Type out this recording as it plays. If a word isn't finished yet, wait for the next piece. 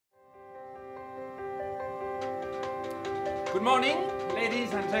Good morning,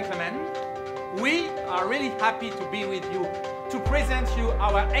 ladies and gentlemen. We are really happy to be with you to present you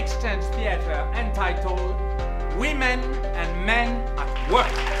our exchange theatre entitled Women and Men at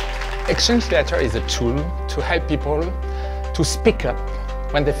Work. Exchange theatre is a tool to help people to speak up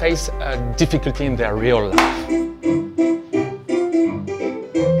when they face a difficulty in their real life.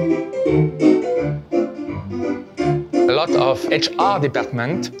 A lot of HR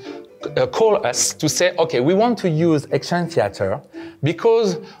department call us to say, okay, we want to use exchange theatre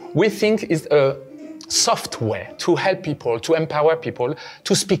because we think it's a soft way to help people, to empower people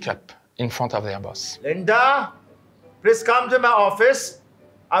to speak up in front of their boss. Linda, please come to my office.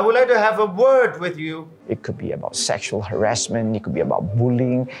 I would like to have a word with you. It could be about sexual harassment, it could be about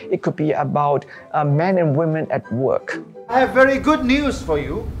bullying, it could be about men and women at work. I have very good news for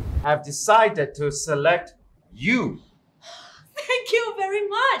you. I've decided to select you. Thank you very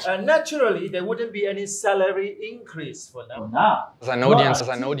much. Naturally, there wouldn't be any salary increase for now. As an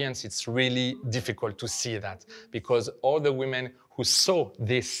audience, it's really difficult to see that because all the women who saw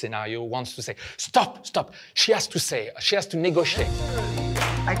this scenario wants to say, stop, stop. She has to say, she has to negotiate.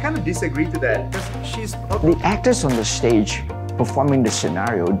 I kind of disagree to that because she's... The actors on the stage performing the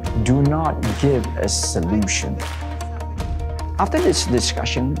scenario do not give a solution. After this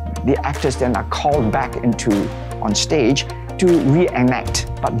discussion, the actors then are called back on stage to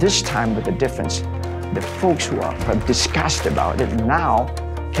reenact, but this time with a difference. The folks who are discussed about it now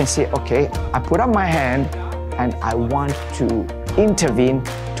can say, okay, I put up my hand and I want to intervene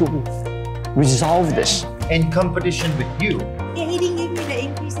to resolve this. In competition with you. Yeah, he didn't give me the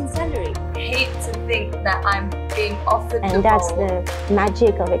increase in salary. I hate to think that I'm being offered and that's the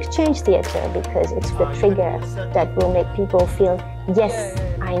magic of exchange theatre, because it's the trigger that will make people feel, yes,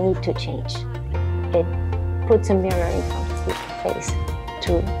 I need to change. It puts a mirror in front of your face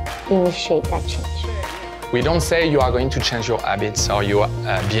to initiate that change. We don't say you are going to change your habits or your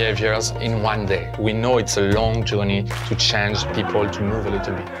behaviors in one day. We know it's a long journey to change people, to move a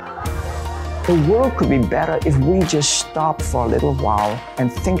little bit. The world could be better if we just stop for a little while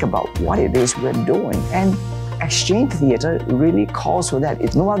and think about what it is we're doing. And exchange theatre really calls for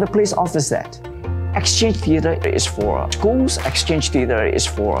that. No other place offers that. Exchange theatre is for schools, exchange theatre is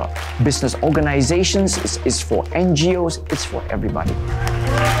for business organizations, it's for NGOs, it's for everybody.